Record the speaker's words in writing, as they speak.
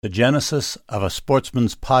The genesis of a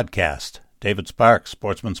sportsman's podcast. David Sparks,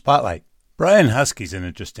 Sportsman Spotlight. Brian Husky's an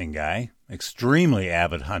interesting guy, extremely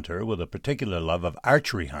avid hunter with a particular love of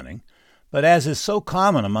archery hunting. But as is so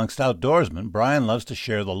common amongst outdoorsmen, Brian loves to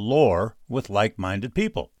share the lore with like-minded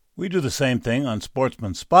people. We do the same thing on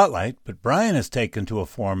Sportsman Spotlight, but Brian has taken to a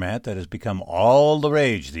format that has become all the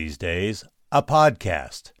rage these days, a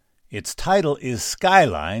podcast. Its title is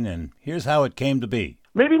Skyline, and here's how it came to be.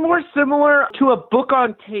 Maybe more similar to a book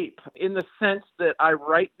on tape in the sense that I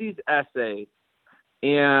write these essays,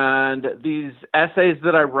 and these essays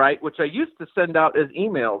that I write, which I used to send out as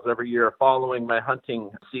emails every year following my hunting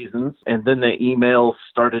seasons, and then the emails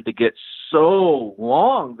started to get so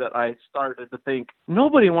long that I started to think,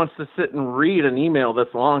 nobody wants to sit and read an email this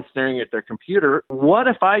long staring at their computer. What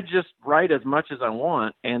if I just write as much as I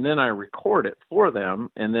want, and then I record it for them,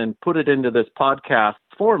 and then put it into this podcast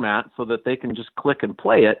format so that they can just click and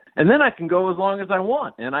play it, and then I can go as long as I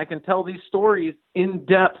want, and I can tell these stories in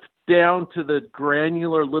depth down to the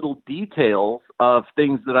granular little details of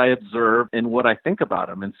things that I observe and what I think about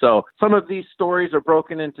them. And so some of these stories are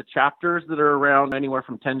broken into chapters that are around anywhere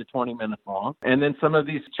from 10 to 20 minutes long. And then some of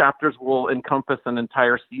these chapters will encompass an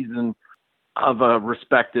entire season of a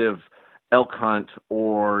respective elk hunt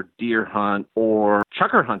or deer hunt or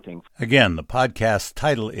chukar hunting. Again, the podcast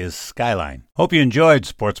title is Skyline. Hope you enjoyed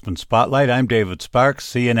Sportsman Spotlight. I'm David Sparks.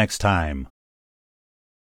 See you next time.